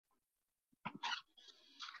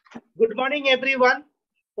Good morning, everyone.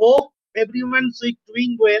 Hope everyone's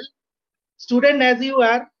doing well. Student, as you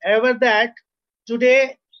are aware that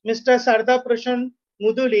today, Mr. Sarada Prasan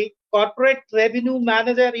Muduli, Corporate Revenue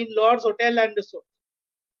Manager in Lord's Hotel and Resort,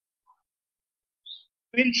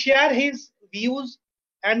 will share his views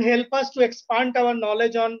and help us to expand our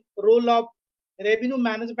knowledge on role of revenue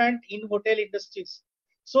management in hotel industries.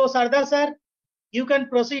 So, Sarda sir, you can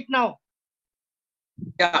proceed now.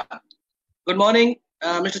 Yeah. Good morning,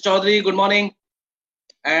 Mr. Chaudhary. Good morning.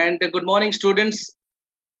 And good morning, students.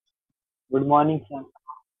 Good morning, sir.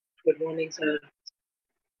 Good morning, sir.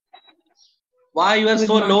 Why you are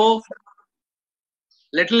so low?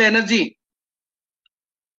 Little energy.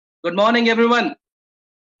 Good morning, everyone.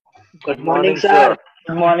 Good morning, sir.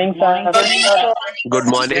 Good morning, sir. Good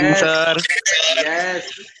morning, Yes. sir.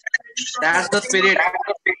 Yes, that's the spirit.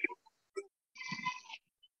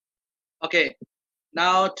 Okay.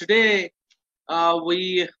 Now today,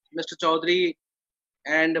 Mr. Chaudhary,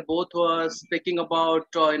 and both were speaking about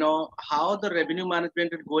how the revenue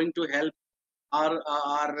management is going to help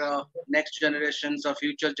our next generations or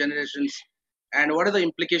future generations, and what are the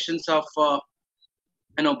implications of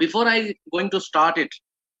before I going to start it,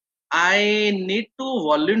 I need to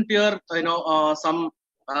volunteer some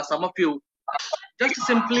of you just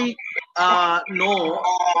simply know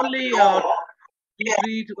only 2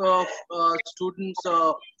 3 students.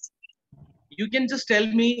 You can just tell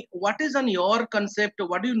me what is on your concept,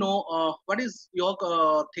 what do you know, what is your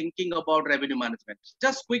thinking about revenue management.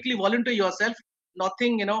 Just quickly volunteer yourself,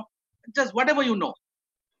 nothing, just whatever you know.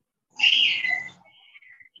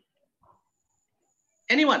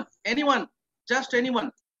 Anyone, just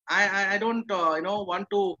anyone. I don't want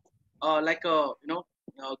to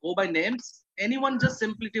go by names. Anyone, just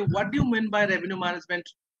simply what do you mean by revenue management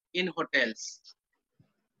in hotels?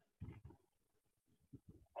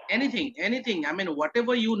 Anything, I mean,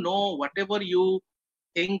 whatever you know, whatever you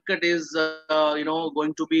think it is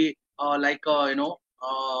going to be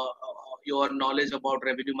your knowledge about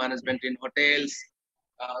revenue management in hotels,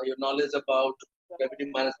 your knowledge about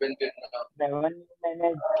revenue management in Revenue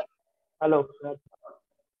management. Hello, sir.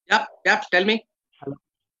 Yep, tell me. Hello.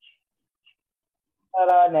 Sir,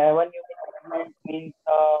 revenue management means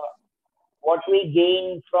what we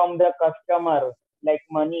gain from the customer, like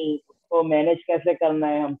money. उसको manage कैसे करना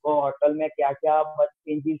है हमको, hotel में क्या क्या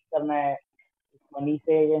changes करना है, इस मनी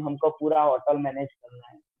से हमको पूरा होटल मैनेज करना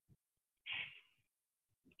है.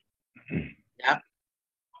 Yeah,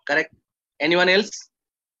 correct. Anyone else?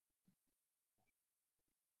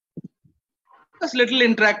 Just little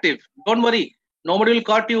interactive. Don't worry. Nobody will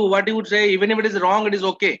cut you. What you would say, even if it is wrong, it is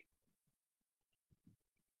okay.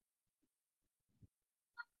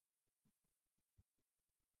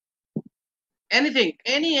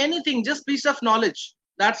 Anything, just piece of knowledge.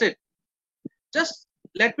 That's it. Just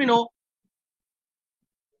let me know.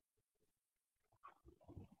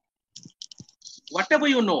 Whatever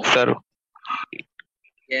you know. Sir,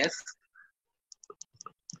 Yes.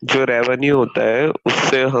 जो revenue होता है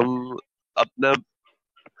उससे हम अपना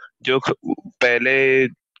जो पहले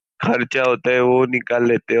खर्चा होता है वो निकाल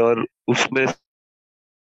लेते हैं और उसमें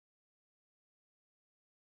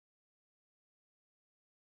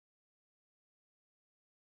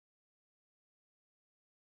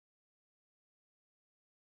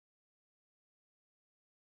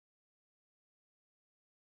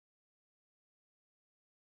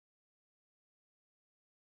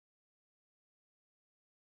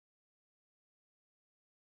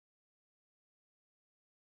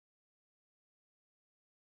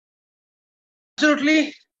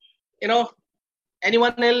Absolutely.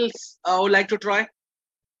 Anyone else would like to try?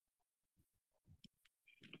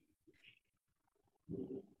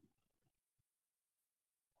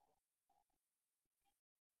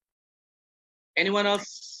 Anyone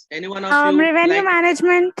else? Anyone of you? Revenue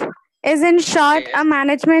management is in short Yes. a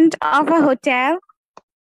management of a hotel.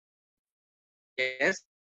 Yes.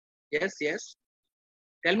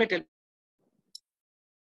 Tell me.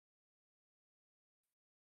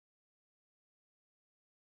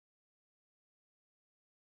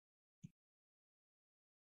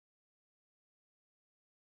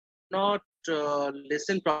 Not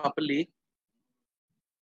listen properly.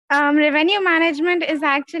 Revenue management is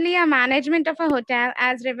actually a management of a hotel,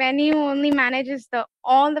 as revenue only manages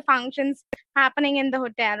all the functions happening in the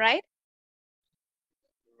hotel, right?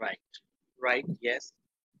 Right. Yes.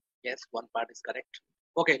 One part is correct.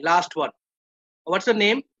 Okay, last one. What's your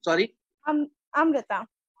name? Sorry. Amrita.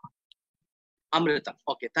 Amrita.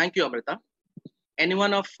 Okay, thank you, Amrita.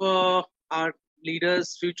 Anyone of our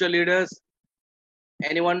leaders, future leaders,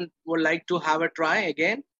 anyone would like to have a try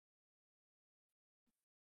again?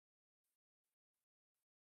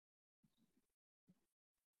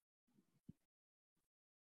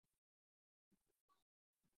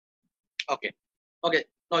 Okay. Okay.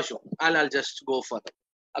 No issue. I'll just go further.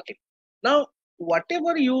 Okay. Now,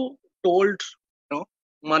 whatever you told,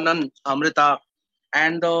 Manan, Amrita,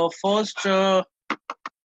 and the first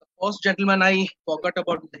gentleman, I forgot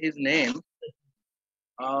about his name.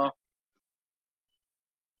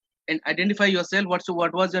 And identify yourself.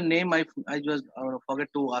 What was your name? I just forget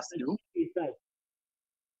to ask you.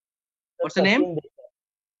 What's the name?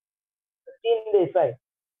 Desai.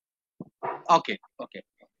 Okay.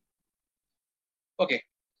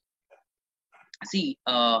 See,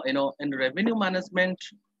 in revenue management,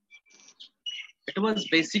 it was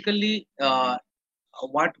basically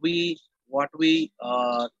what we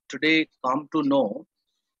today come to know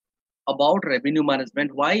about revenue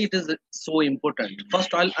management. Why it is so important?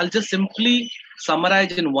 First, I'll just simply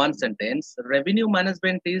summarize in one sentence. Revenue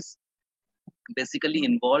management is basically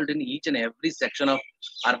involved in each and every section of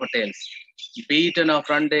our hotels, be it in a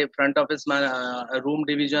front office a room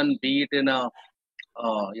division, be it in a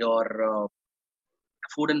your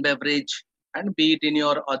food and beverage, and be it in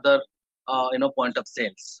your other point of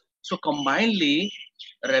sales. So combinedly,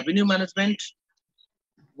 revenue management,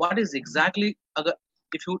 what is exactly,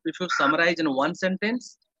 if you summarize in one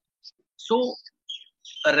sentence, so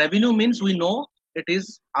a revenue means we know it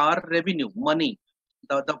is our revenue, money,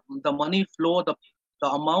 the money flow, the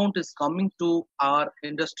amount is coming to our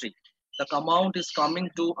industry, the amount is coming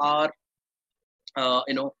to our uh,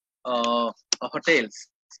 you know hotels,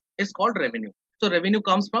 is called revenue. So revenue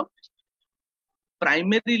comes from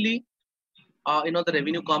primarily, the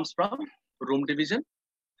revenue comes from room division,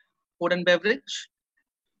 food and beverage,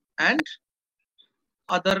 and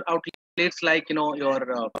other outlets like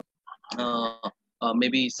your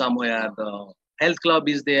maybe somewhere the health club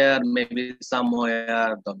is there, maybe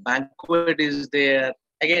somewhere the banquet is there.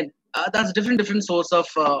 Again, that's different source of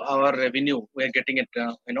our revenue we're getting it.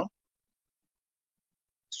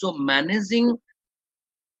 So managing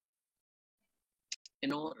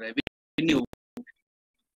revenue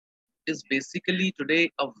is basically today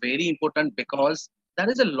a very important, because there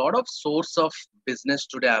is a lot of source of business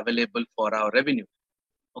today available for our revenue.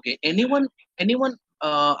 Okay, anyone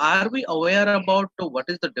are we aware about what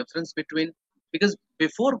is the difference between, because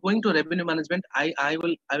before going to revenue management, I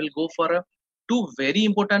will go for a two very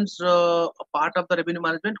important part of the revenue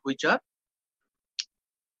management, which are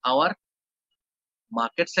our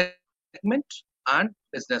market segment and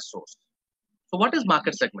business source. So what is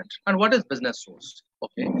market segment and what is business source?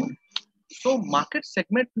 Okay, so market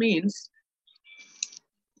segment means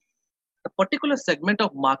a particular segment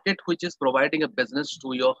of market which is providing a business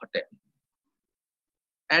to your hotel,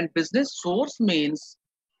 and business source means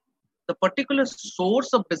the particular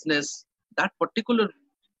source of business, that particular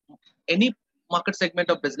any market segment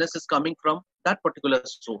of business is coming from that particular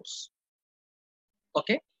source.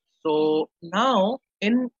 Okay, so now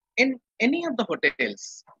in any of the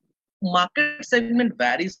hotels, market segment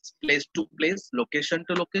varies place to place, location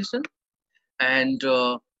to location, and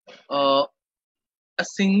uh, a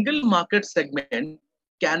single market segment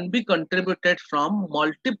can be contributed from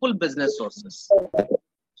multiple business sources.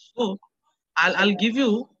 So I'll give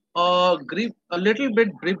you a little bit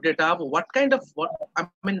brief data of what kind of, what I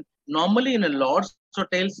mean, normally in a lodge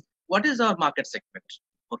hotels, what is our market segment?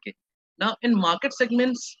 Okay, now in market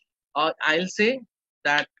segments, I'll say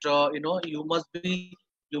that you must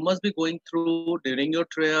be going through during your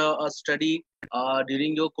study,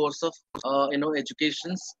 during your course of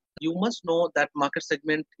educations. You must know that market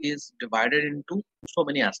segment is divided into so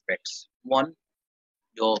many aspects. One,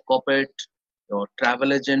 your corporate, your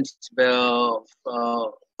travel agents,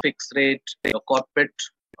 fixed rate, your corporate,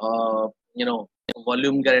 uh,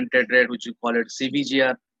 volume guaranteed rate, which you call it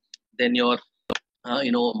CVGR. Then your,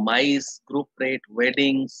 MICE group rate,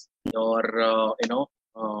 weddings, your,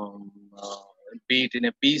 be it in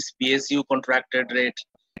a PSU contracted rate,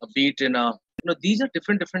 be it in a, these are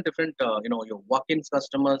different, your walk-ins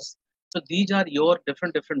customers. So these are your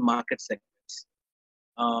different market segments.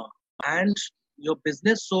 And your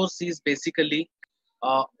business source is basically,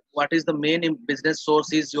 what is the main business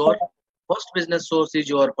source is your first business source is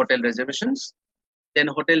your hotel reservations, then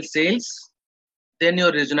hotel sales, then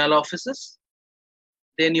your regional offices,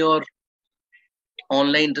 then your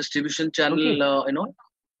online distribution channel,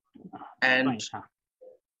 and Fine, huh.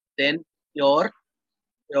 then your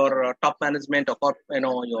top management or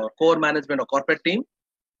your core management or corporate team,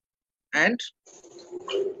 and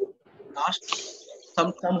last,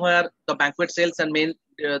 somewhere the banquet sales and main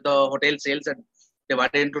the hotel sales are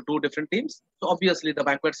divided into two different teams. So obviously the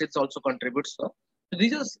banquet sales also contributes. So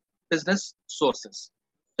these are business sources.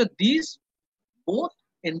 So these both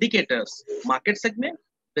indicators, market segment,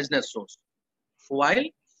 business source. While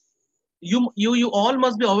you all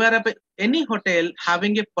must be aware of any hotel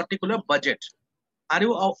having a particular budget. Are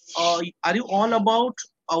you all about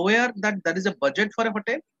aware that there is a budget for a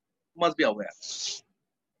hotel? Must be aware.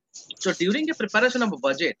 So during the preparation of a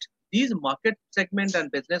budget, these market segment and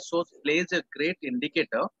business source plays a great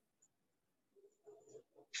indicator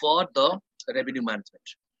for the revenue management.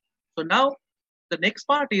 So now the next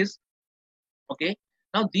part is, okay,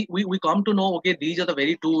 now we come to know, okay, these are the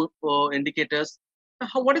very two indicators.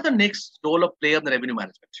 Now, what is the next role of play of the revenue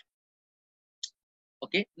management?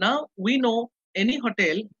 Okay, now we know any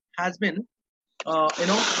hotel has been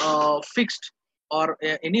fixed, or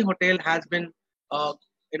any hotel has been uh,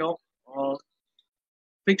 you know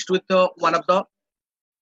fixed with one of the,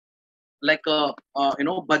 like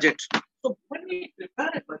budget. So when we prepare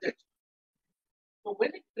a budget,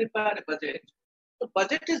 the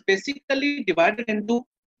budget is basically divided into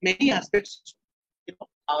many aspects.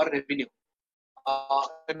 Our revenue,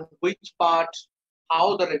 in which part,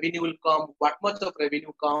 how the revenue will come, what much of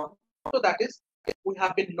revenue come. So that is, we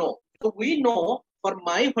have been know. So we know for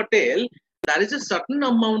my hotel there is a certain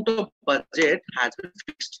amount of budget has been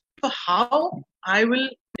fixed. So how I will,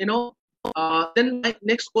 then my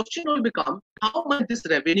next question will become, how much this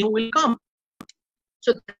revenue will come.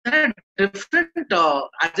 So there are different,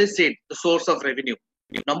 as I said, the source of revenue.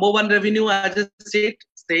 Number one revenue, as I said,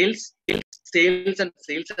 sales, sales and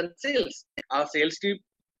sales and sales. Our sales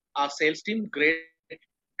team,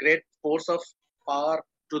 great force of power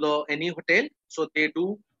to the any hotel. So they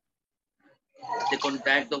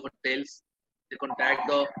contact the hotels, they contact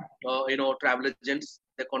the travel agents,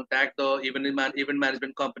 they contact the event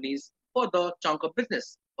management companies for the chunk of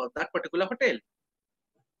business for that particular hotel.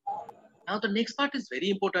 Now the next part is very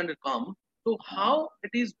important to come to how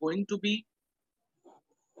it is going to be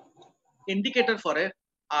indicator for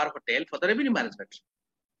our hotel for the revenue management.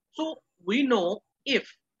 So we know, if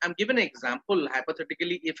I'm given an example,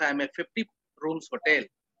 hypothetically, if I'm a 50 rooms hotel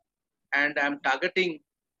and I'm targeting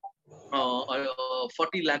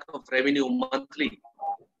 40 lakh of revenue monthly.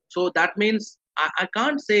 So that means I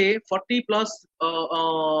can't say 40 plus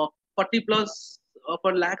 40 plus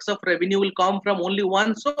per lakhs of revenue will come from only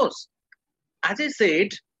one source. As I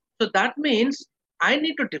said, so that means I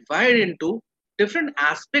need to divide into different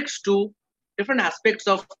aspects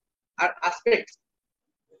of aspects,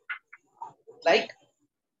 like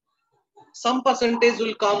some percentage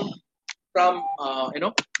will come from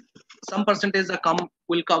some percentage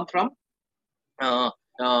will come from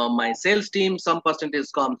my sales team, some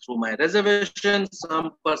percentage come through my reservations,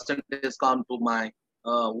 some percentage come to my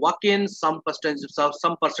walk-ins, some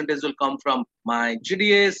percentage will come from my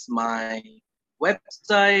GDS, my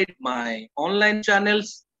website, my online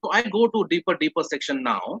channels. So I go to deeper section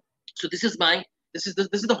now. So this is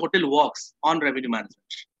the hotel works on revenue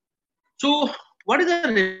management. So what does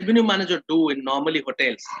a revenue manager do in normally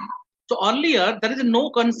hotels? So earlier there is no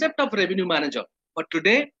concept of revenue manager, but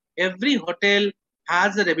today every hotel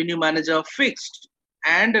has a revenue manager fixed,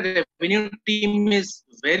 and a revenue team is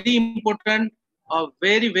very important,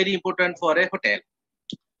 very important for a hotel.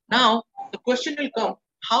 Now the question will come,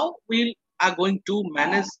 how we are going to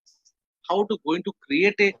manage, how to going to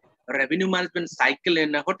create a revenue management cycle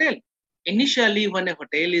in a hotel. Initially, when a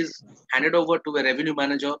hotel is handed over to a revenue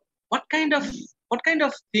manager, what kind of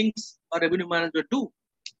things a revenue manager do?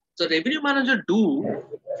 So revenue manager do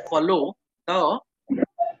follow the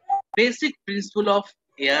basic principle of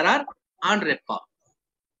ARR and REPA.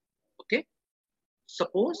 Okay,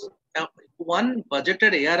 suppose one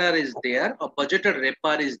budgeted ARR is there, a budgeted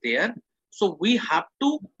REPA is there. So we have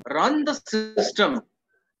to run the system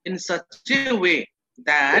in such a way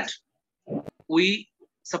that we,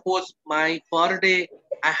 suppose my per day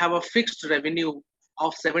I have a fixed revenue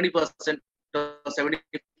of 70% or 75%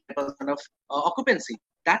 of occupancy.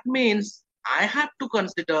 That means I have to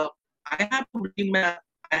consider, I have to remap,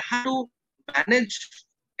 I have to manage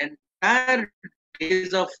entire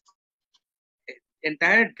days of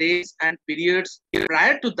entire days and periods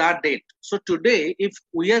prior to that date. So today, if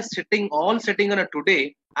we are sitting on a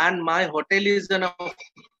today, and my hotel is in a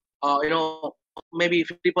maybe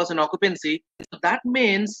 50% occupancy, so that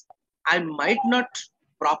means I might not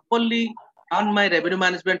properly run my revenue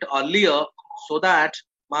management earlier, so that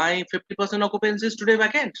my 50% occupancy is today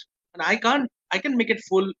vacant, and I can make it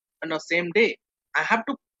full on the same day. I have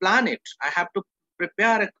to plan it. I have to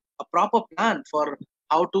prepare a proper plan for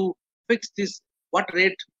how to fix this, what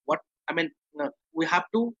rate, what I mean, we have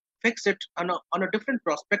to fix it on a different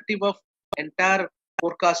perspective of entire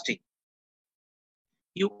forecasting.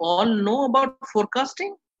 You all know about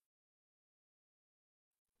forecasting?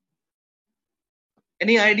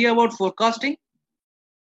 Any idea about forecasting?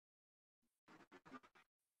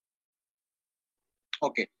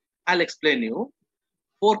 Okay, I'll explain you.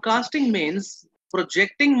 Forecasting means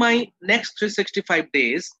projecting my next 365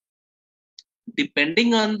 days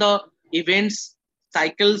depending on the events,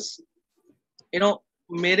 cycles.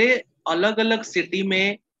 मेरे अलग अलग city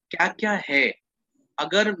में क्या क्या है.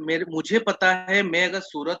 अगर मुझे पता है, मैं अगर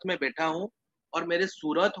सूरत में बैठा हूँ और मेरे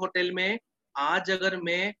सूरत होटल में आज अगर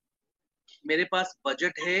मेरे पास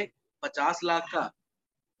बजट है 50 लाख का,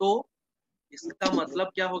 तो इसका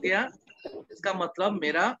मतलब क्या हो गया? इसका मतलब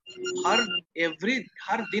मेरा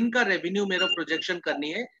हर दिन का रेवेन्यू मेरा प्रोजेक्शन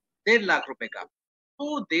करनी है 1.5 लाख रुपए का.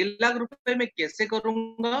 तो 1.5 लाख रुपए में कैसे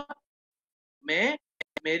करूंगा? मैं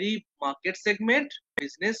मेरी मार्केट सेगमेंट,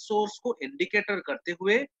 बिजनेस सोर्स को इंडिकेटर करते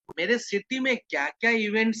हुए मेरे सिटी में क्या क्या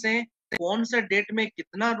इवेंट्स हैं, कौन सा डेट में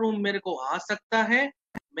कितना रूम मेरे को आ सकता है,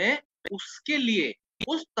 मैं उसके लिए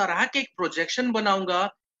उस तरह के एक प्रोजेक्शन बनाऊंगा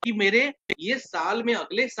कि मेरे ये साल में,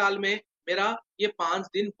 अगले साल में मेरा ये 5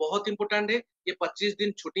 दिन बहुत इंपॉर्टेंट है, ये 25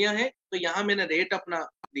 दिन छुट्टियां हैं, तो यहाँ मैंने रेट अपना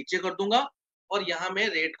नीचे कर दूंगा और यहाँ मैं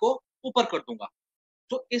रेट को ऊपर कर दूंगा.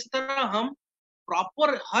 तो इस तरह हम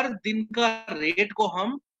प्रॉपर हर दिन का रेट को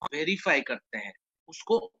हम वेरीफाई करते हैं,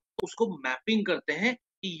 उसको उसको मैपिंग करते हैं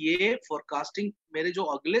कि ये फोरकास्टिंग मेरे जो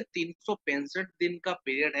अगले 365 दिन का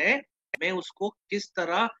पीरियड है, मैं उसको किस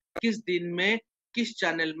तरह, किस दिन में, किस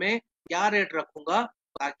चैनल में क्या रेट रखूंगा,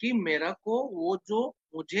 ताकि मेरा को वो जो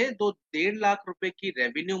मुझे 1.5 लाख रुपए की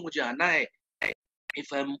रेवेन्यू मुझे आना है,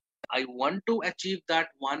 if I want to achieve that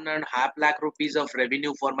 1.5 lakh rupees of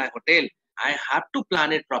revenue for my hotel, I have to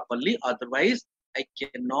plan it properly. Otherwise, I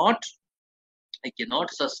cannot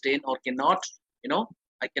sustain or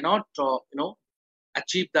I cannot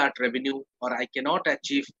achieve that revenue, or I cannot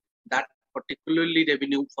achieve that particularly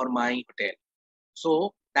revenue for my hotel.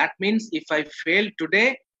 So that means if I fail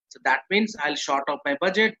today, so that means I'll short of my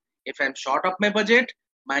budget. If I'm short of my budget,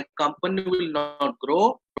 my company will not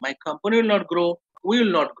grow. My company will not grow. We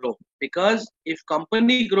will not grow, because if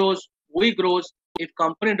company grows, we grows. If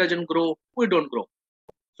company doesn't grow, we don't grow.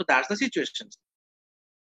 So that's the situation.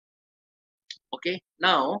 Okay.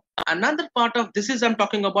 Now another part of this is I'm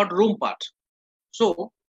talking about room part.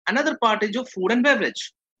 So another part is your food and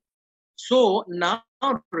beverage. So now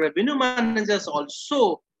revenue managers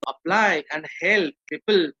also apply and help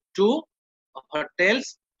people to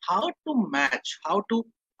hotels how to match, how to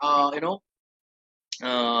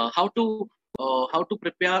how to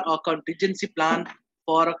prepare a contingency plan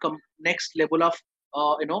for a next level of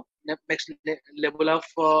next level of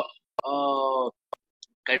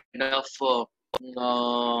kind of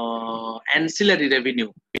ancillary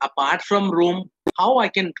revenue apart from room. How I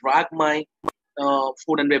can track my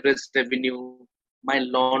food and beverage revenue, my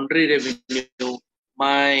laundry revenue,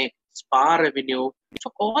 my spa revenue.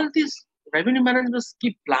 So all these revenue managers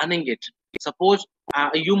keep planning it. Suppose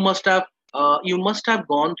you must have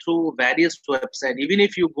gone through various websites. Even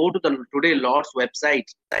if you go to the today Lord's website,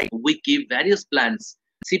 we give various plans: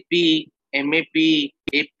 CP, MAP,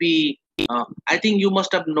 AP. I think you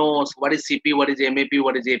must have known what is CP, what is MAP,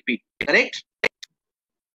 what is AP. Correct?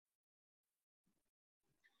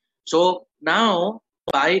 So now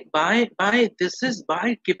by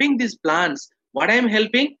keeping these plans, what I'm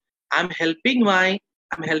helping my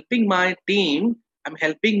team, I'm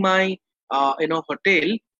helping my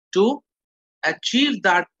hotel to achieve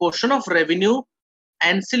that portion of revenue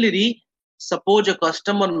ancillary. Suppose a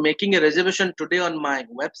customer making a reservation today on my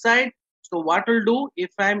website, so what will do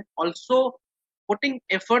if I'm also putting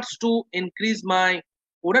efforts to increase my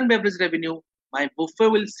food and beverage revenue, my buffet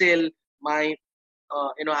will sell, my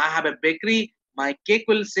I have a bakery, my cake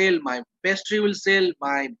will sell, my pastry will sell,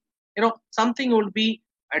 my something will be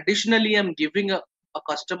additionally I'm giving a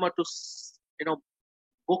customer to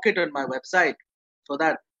book it on my website, so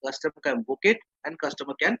that customer can book it and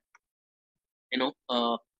customer can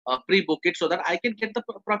pre-book it, so that I can get the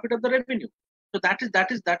profit of the revenue. So that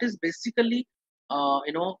is basically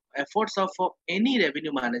efforts of any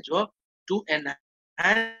revenue manager to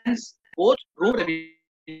enhance both room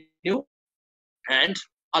revenue and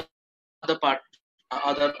other part,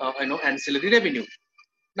 ancillary revenue.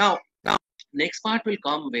 Now next part will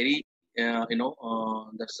come very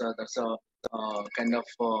that's a kind of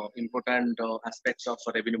important aspects of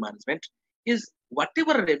revenue management is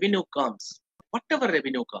whatever revenue comes,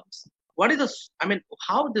 what is this,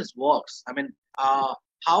 how this works,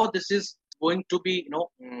 how this is going to be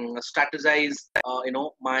strategized,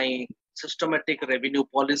 my systematic revenue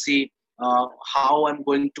policy, how I'm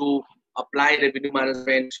going to apply revenue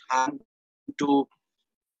management, how to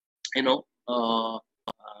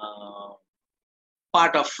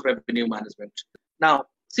part of revenue management. Now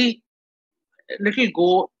see, let us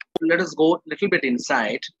go a little bit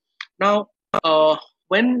inside. Now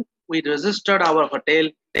when we registered our hotel.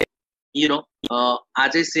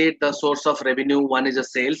 As I said, the source of revenue, one is a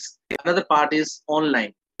sales, another part is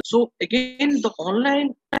online. So again, the online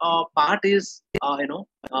part is,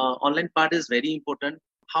 online part is very important.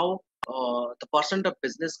 How the percent of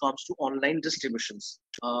business comes to online distributions.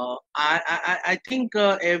 I think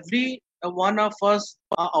every one of us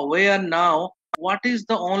are aware now. What is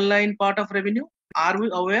the online part of revenue? Are we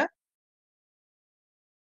aware?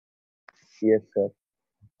 Yes, sir.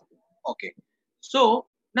 Okay. So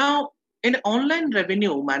now in online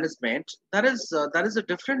revenue management, there is a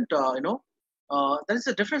different there is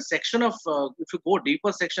a different section of, if you go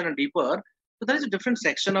deeper section and deeper, so there is a different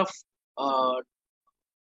section of uh,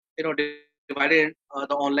 divided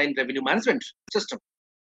the online revenue management system.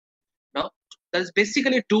 Now there is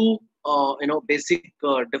basically two basic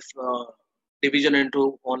division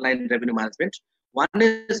into online revenue management. One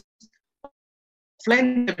is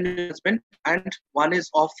offline revenue management and one is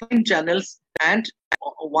offline channels and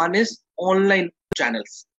one is online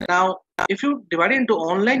channels. Now, if you divide into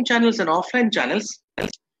online channels and offline channels,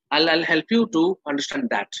 I'll help you to understand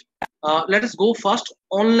that. Let us go first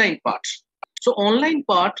online part. So online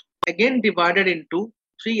part again divided into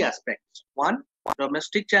three aspects. One,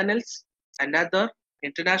 domestic channels, another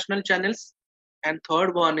international channels, and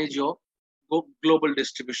third one is your global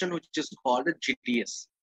distribution, which is called the GDS.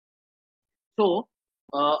 So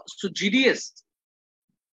GDS,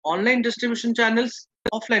 online distribution channels,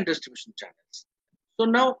 offline distribution channels. So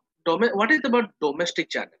now, what is about domestic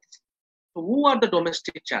channels? So who are the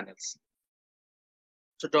domestic channels?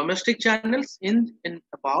 So domestic channels, in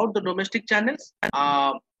about the domestic channels,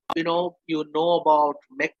 you know about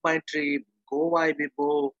Make My Trip, Go My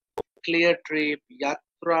Bibo, Clear Trip,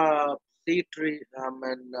 Yatra, Sea Trip,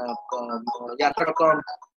 and Yatra.com.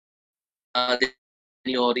 Then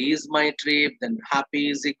your Ease My Trip, then Happy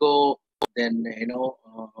Easy Go, then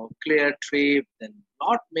Clear Trip, then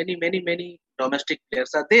not many domestic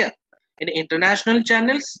players are there. In international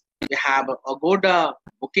channels, we have Agoda,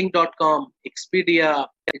 Booking.com, Expedia,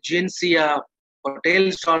 Agencia,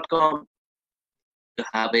 Hotels.com. You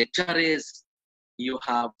have HRS, you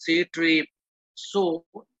have Trip. So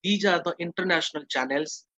these are the international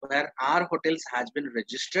channels where our hotels has been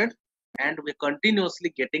registered and we're continuously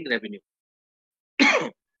getting revenue.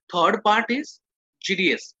 Third part is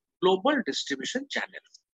GDS, Global Distribution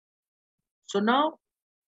Channels. So now,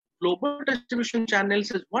 global distribution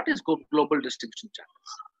channels is, what is global distribution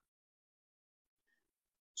channels?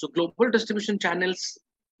 So global distribution channels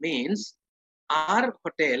means our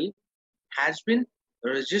hotel has been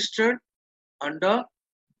registered under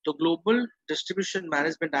the Global Distribution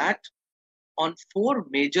Management Act on 4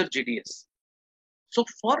 major GDS. So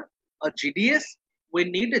for a GDS, we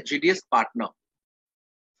need a GDS partner.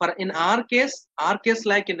 For in our case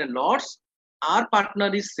like in a Lords, our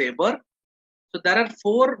partner is Sabre. So there are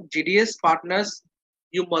 4 GDS partners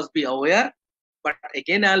you must be aware. But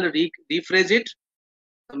again, I'll rephrase it.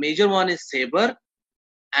 The major one is Sabre,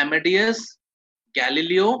 Amadeus,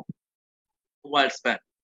 Galileo, Worldspan.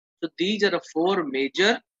 So these are the 4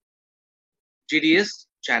 major GDS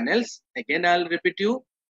channels. Again, I'll repeat you: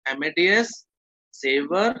 Amadeus,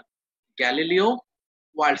 Sabre, Galileo,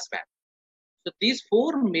 Worldspan. So these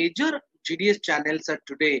 4 major GDS channels are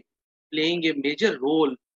today playing a major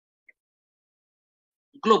role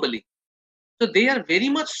globally. So they are very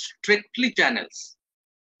much strictly channels,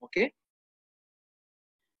 okay?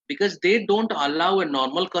 Because they don't allow a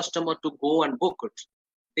normal customer to go and book it.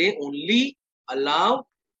 They only allow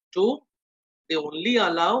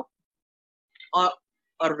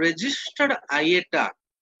a registered IATA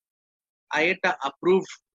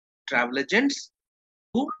approved travel agents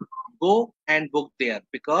to go and book there,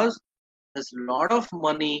 because there's a lot of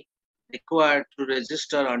money required to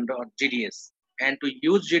register under GDS and to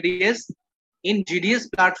use GDS. In GDS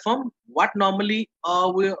platform, what normally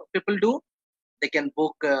people do, they can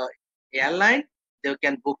book airline, they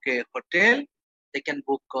can book a hotel, they can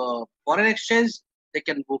book foreign exchange, they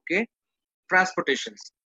can book a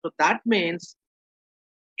transportations. So that means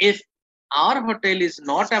if our hotel is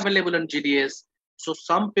not available on GDS, so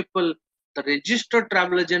some people, the registered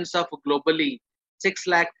travel agents of globally, 6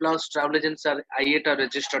 lakh plus travel agents are IATA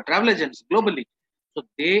registered travel agents globally. So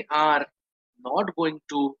they are not going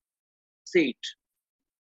to see it.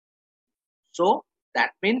 So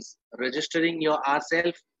that means registering your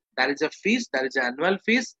ourself, there is a fees, there is an annual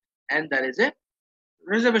fees, and there is a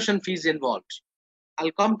reservation fees involved.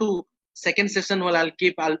 I'll come to second session where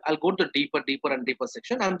I'll go to deeper and deeper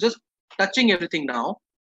section. I'm just touching everything now.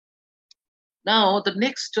 Now the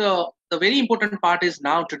next, the very important part is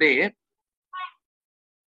now today,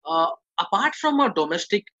 apart from a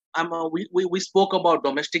domestic we spoke about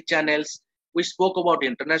domestic channels, we spoke about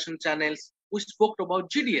international channels, we spoke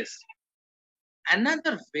about GDS.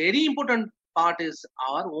 Another very important part is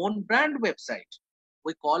our own brand website.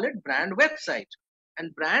 We call it brand website,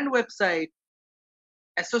 and brand website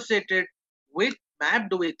associated with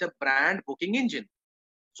mapped with a brand booking engine.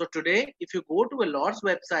 So today, if you go to a lot's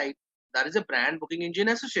website, there is a brand booking engine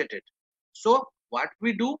associated. So what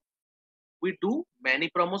we do many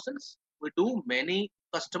promotions, we do many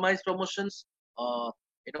customized promotions, uh,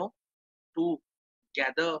 you know, to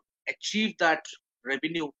gather, achieve that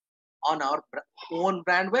revenue on our own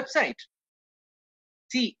brand website.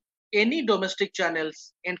 See, any domestic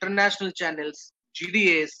channels, international channels,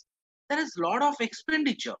 GDAs, there is a lot of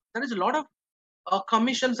expenditure. There is a lot of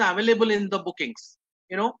commissions available in the bookings,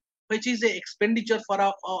 which is a expenditure for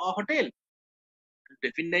a hotel.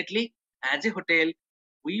 Definitely, as a hotel,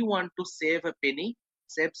 we want to save a penny,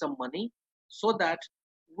 save some money, so that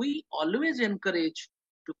we always encourage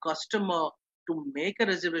to customer to make a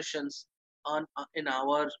reservations on in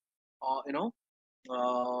our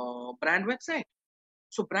brand website.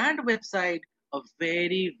 So brand website a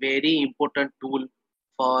very very important tool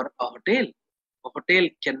for a hotel. A hotel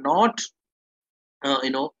uh,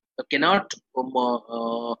 you know cannot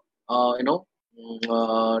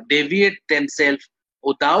deviate themselves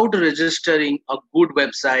without registering a good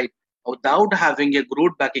website, without having a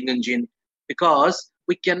good backing engine, because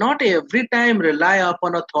we cannot every time rely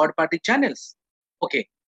upon a third party channels. Okay,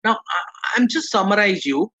 now I'm just summarize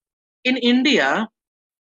you. In India,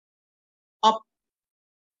 a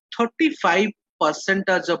 35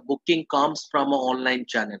 percentage of booking comes from online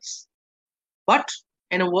channels, but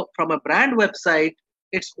from a brand website,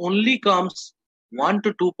 it's only comes 1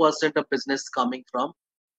 to 2% of business coming from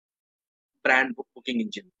brand booking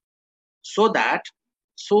engine. So that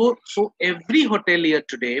so every hotelier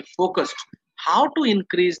today focused how to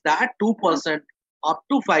increase that 2% up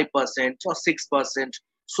to 5% or 6%,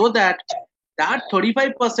 so that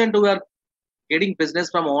 35% we are getting business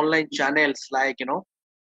from online channels like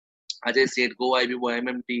as I said, Go IBO,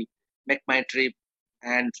 MMT, Make My Trip,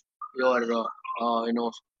 and your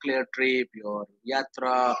Clear Trip, your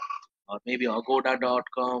Yatra, or maybe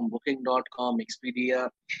Agoda.com, Booking.com, Expedia.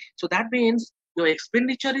 So that means your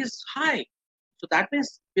expenditure is high. So that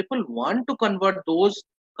means people want to convert those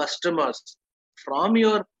customers from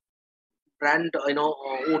your brand,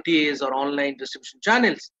 OTAs or online distribution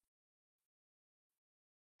channels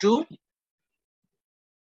to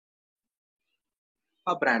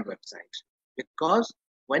a brand website. Because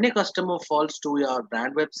when a customer falls to your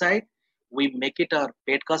brand website, we make it a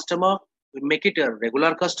paid customer, we make it a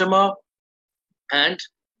regular customer, and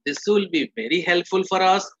this will be very helpful for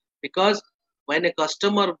us, because when a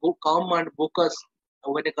customer come and book us,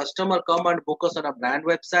 when a customer come and book us on a brand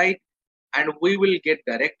website, and we will get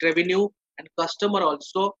direct revenue, and customer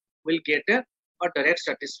also will get a direct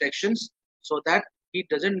satisfactions, so that he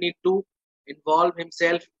doesn't need to involve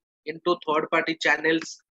himself into third party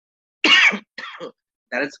channels.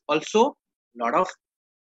 There is also a lot of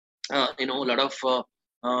uh,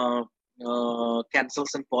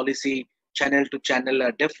 cancellation policy. Channel to channel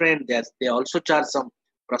are different. They also charge some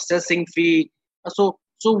processing fee. So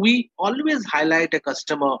we always highlight a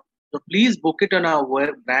customer, so please book it on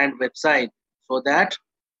our brand website, so that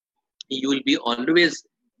you will be always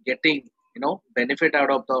getting benefit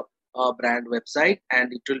out of the brand website,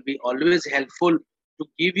 and it will be always helpful to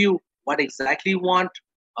give you what exactly you want,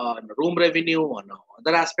 room revenue, on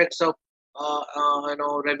other aspects of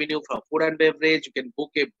revenue from food and beverage. You can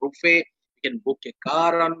book a buffet, you can book a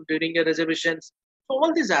car on during your reservations. So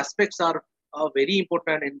all these aspects are very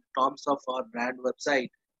important in terms of our brand website,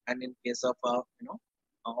 and in case of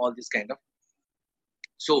all these kind of.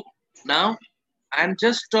 So now I'm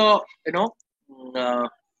just mm, uh,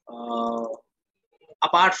 uh,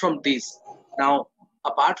 apart from this, now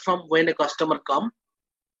apart from when a customer come,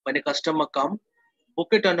 book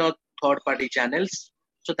it on your third party channels.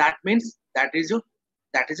 So that means that is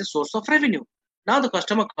a source of revenue. Now the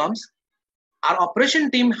customer comes, our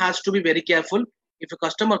operation team has to be very careful. If a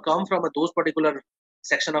customer come from those particular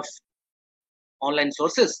section of online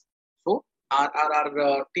sources, so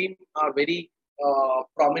our team are very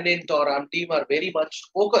prominent, or our team are very much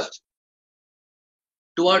focused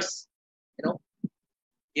towards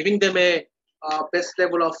giving them a best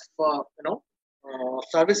level of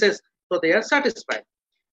services, so they are satisfied.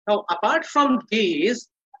 Now apart from these,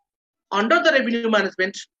 under the revenue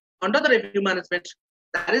management,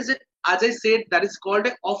 that is, as I said, that is called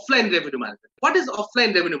a offline revenue management. What is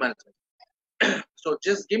offline revenue management? So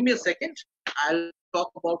just give me a second, I'll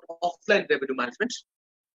talk about offline revenue management.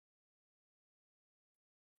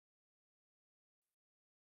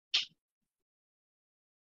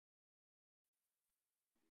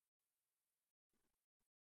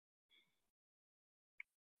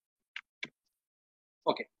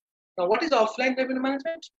 Okay. Now, what is offline revenue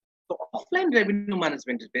management? So, offline revenue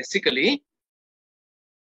management is basically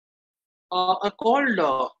called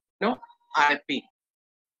RFP.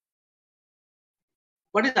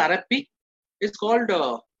 What is RFP? It's called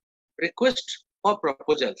request for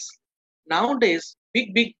proposals. Nowadays,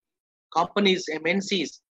 big companies,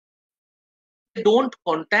 MNCs, they don't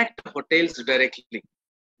contact hotels directly.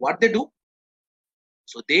 What they do?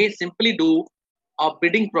 So they simply do a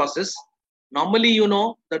bidding process. Normally,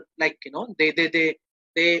 that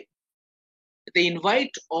they they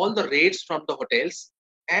invite all the rates from the hotels,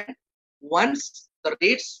 and once the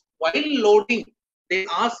rates while loading, they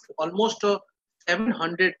ask almost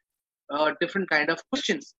 700 different kind of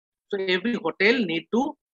questions. So every hotel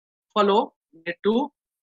follow need to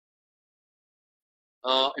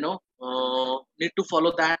need to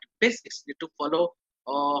follow that basics, need to follow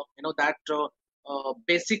that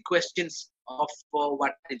basic questions of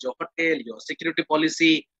what is your hotel, your security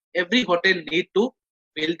policy. Every hotel need to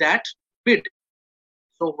fill that bid.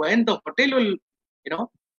 So when the hotel will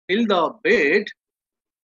fill the bid,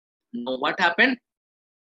 now what happened?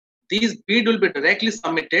 These bid will be directly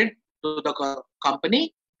submitted to the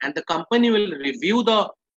company, and the company will review the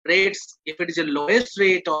rates. If it is the lowest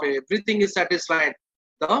rate or everything is satisfied,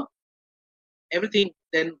 the everything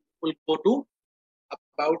then will go to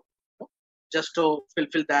about just to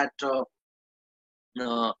fulfill that uh,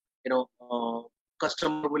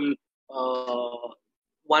 customer will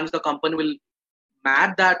once the company will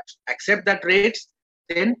map that, accept that rates,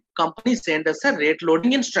 then company send us a rate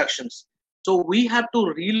loading instructions. So we have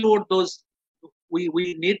to reload those. We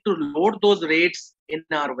need to load those rates in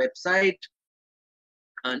our website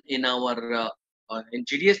and in our in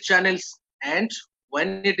GDS channels. And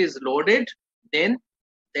when it is loaded, then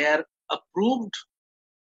they are approved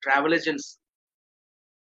travel agents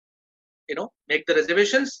make the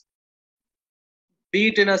reservations, be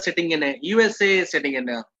it in a sitting in a USA, sitting in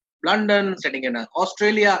a London, sitting in a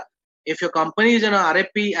Australia. If your company is in a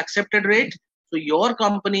RFP accepted rate, so your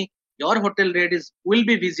company, your hotel rate will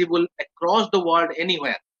be visible across the world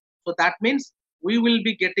anywhere. So that means we will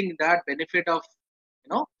be getting that benefit of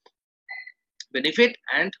benefit,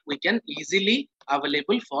 and we can easily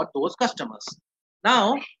available for those customers.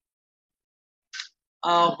 Now,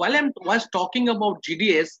 while I was talking about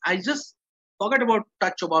GDS, I just forgot about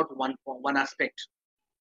touch about one aspect.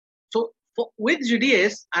 So with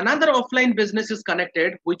GDS, another offline business is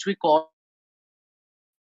connected, which we call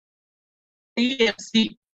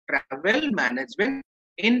TMC, Travel Management.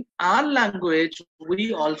 In our language,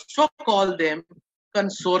 we also call them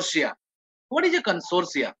consortia. What is a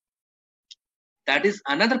consortia? That is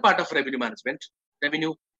another part of revenue management,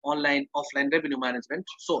 revenue online, offline revenue management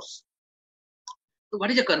source. So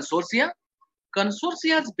what is a consortia?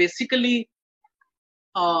 Consortia is basically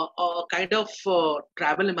kind of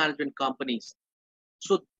travel management companies.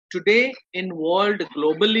 So today in world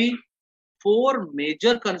globally, 4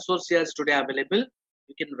 major consortia today available.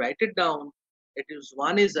 You can write it down. It is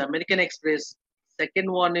one is American Express,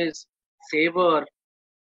 second one is Saver,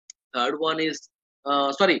 third one is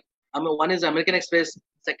one is American Express,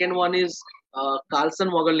 second one is Carlson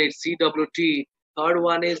Wagonlit CWT, third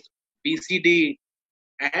one is BCD,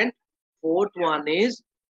 and fourth one is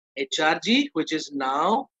HRG, which is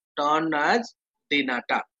now turned as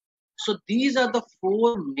Denata. So these are the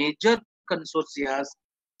 4 major consortia,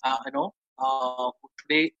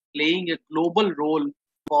 today playing a global role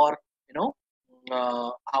for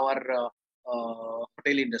our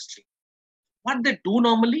hotel industry. What they do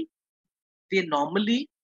normally? They normally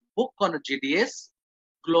book on a GDS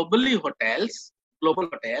global hotels,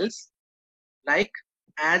 like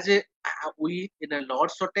as we in a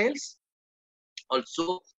Lords hotels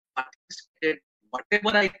also participated.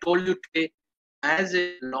 Whatever I told you today, as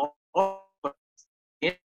a Lord,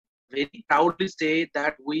 very proudly say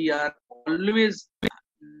that we are always,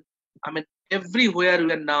 everywhere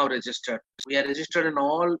we are now registered. We are registered in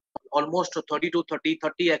almost 30 to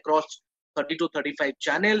 30 across 30 to 35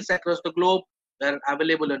 channels across the globe. We're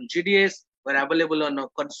available on GDS. We're available on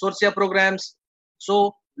consortia programs.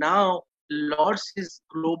 So now Lords is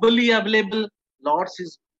globally available. Lords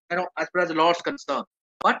is, as far as the Lords concerned.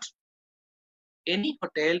 But any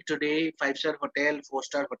hotel today, 5-star hotel,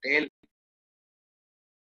 4-star hotel,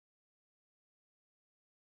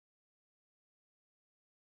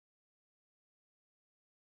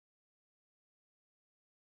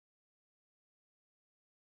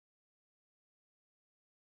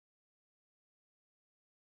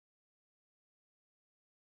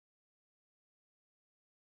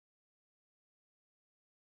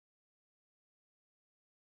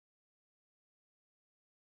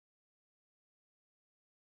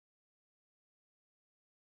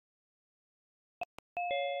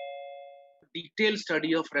 detailed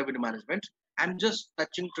study of revenue management. I'm just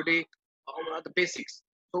touching today the basics.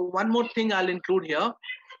 So one more thing I'll include here,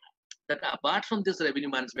 that apart from this revenue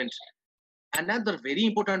management, another very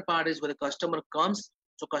important part is when the customer comes,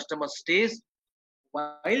 so customer stays,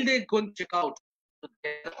 while they're going to check out, so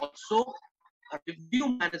there also a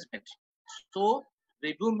review management. So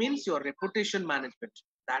review means your reputation management.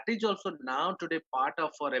 That is also now today part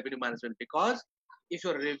of our revenue management, because if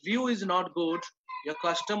your review is not good, your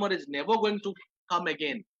customer is never going to come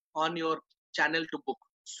again on your channel to book.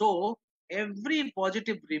 So every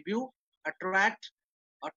positive review attract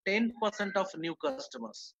a 10% of new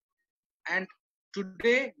customers. And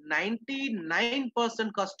today 99%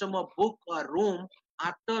 customer book a room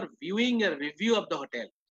after viewing a review of the hotel.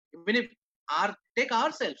 Even if take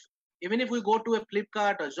ourselves, even if we go to a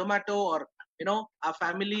Flipkart or Zomato, or our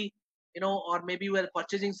family, or maybe we're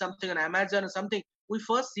purchasing something on Amazon or something, we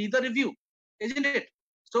first see the review, isn't it?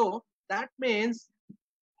 So that means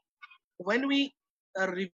when we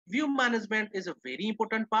review management is a very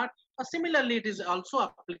important part. Similarly, it is also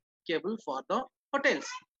applicable for the hotels.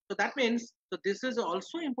 So that means, so this is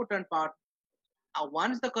also important part.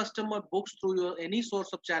 Once the customer books through your any source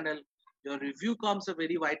of channel, your review comes a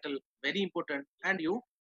very vital, very important, and you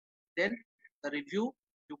then the review,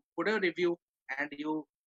 you put a review and you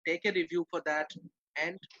take a review for that.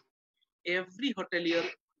 And every hotelier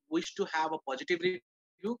wish to have a positive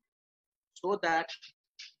review, so that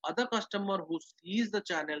other customer who sees the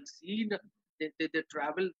channel, they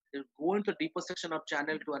travel, they go into deeper section of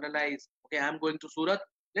channel to analyze. Okay, I'm going to Surat.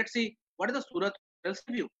 Let's see what is the Surat hotel's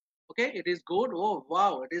review. Okay, it is good. Oh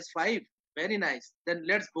wow, it is 5. Very nice. Then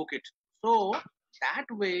let's book it. So that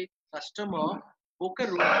way, customer book a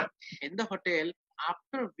room in the hotel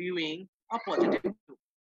after viewing a positive review.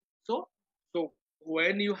 So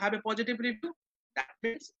when you have a positive review, that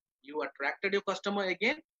means you attracted your customer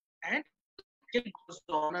again, and the cycle goes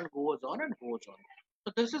on and goes on and goes on.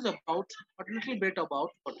 So this is about a little bit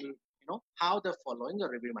about how they're following the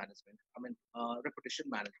review management. Reputation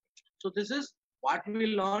management. So this is what we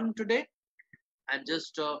learned today. And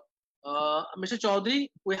just Mr. Chaudhary,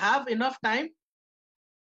 we have enough time.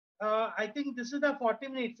 I think this is the 40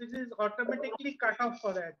 minutes. It is automatically cut off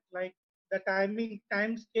for that. Like the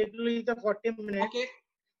time schedule is the 40 minutes. Okay.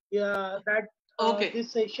 Yeah, that Okay.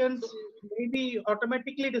 these sessions may be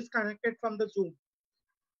automatically disconnected from the Zoom.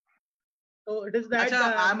 So it is that.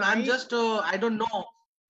 I'm just I don't know.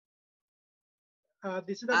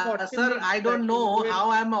 This is the 40 sir, minutes. I don't know how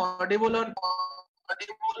I'm audible or.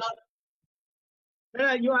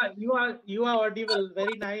 Yeah, you are audible.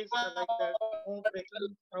 Very nice. Like that. No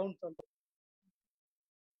breaking sound.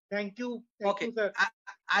 Thank you. Thank you, sir.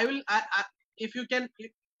 I will. If you can.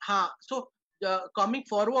 So coming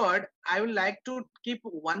forward, I would like to keep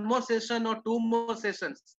one more session or 2 more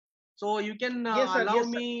sessions. So you can allow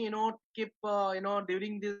me, keep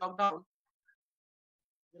during this lockdown.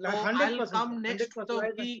 So I'll come next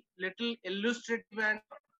to be little illustrative and.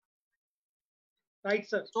 Right,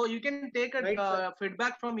 sir. So you can take a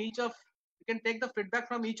feedback from each of. You can take the feedback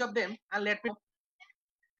from each of them and let me know.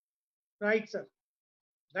 Right, sir.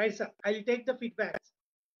 Right, sir. I'll take the feedbacks,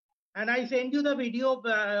 and I send you the video,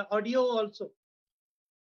 audio also.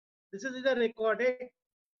 This is the recorded.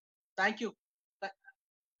 Thank you.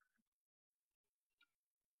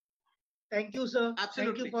 Thank you, sir.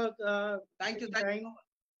 Absolutely. Thank you for thank you. Time.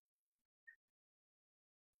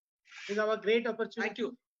 It's our great opportunity. Thank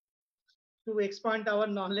you. To expand our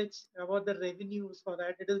knowledge about the revenues for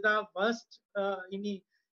that. It is the worst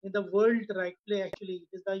in the world, rightly. Actually, it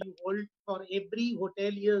is the you hold for every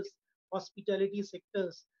hoteliers, hospitality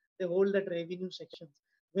sectors. They hold that revenue sections.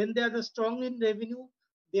 When they are the strong in revenue,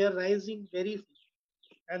 they are rising very fast.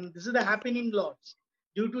 And this is the happening lots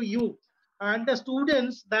due to you and the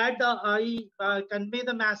students that I convey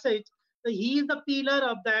the message. He is the pillar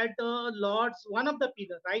of that lords, one of the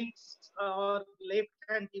pillar, right or left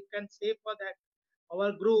hand, you can say for that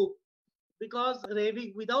our group, because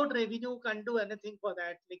without revenue can't do anything for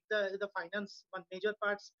that. Like the finance one major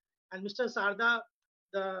parts, and Mr. Sarda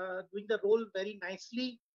doing the role very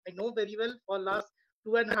nicely. I know very well for last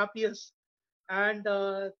 2.5 years, and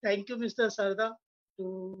thank you, Mr. Sarda,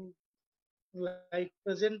 to like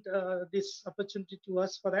present this opportunity to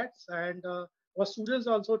us for that, and our students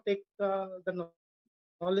also take the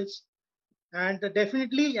knowledge, and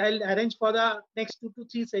definitely I'll arrange for the next 2 to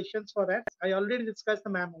 3 sessions for that. I already discussed the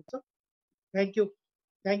ma'am also. Thank you.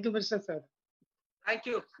 Thank you, Mr. Sir. Thank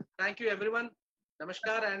you everyone.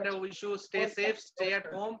 Namaskar, and we should stay safe, stay at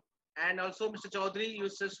home, and also Mr. Chaudhary, you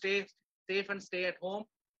should stay safe and stay at home.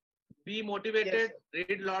 Be motivated, yes,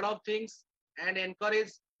 read a lot of things, and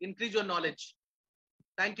increase your knowledge.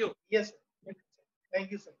 Thank you. Yes.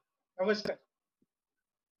 Thank you, sir. Namaskar.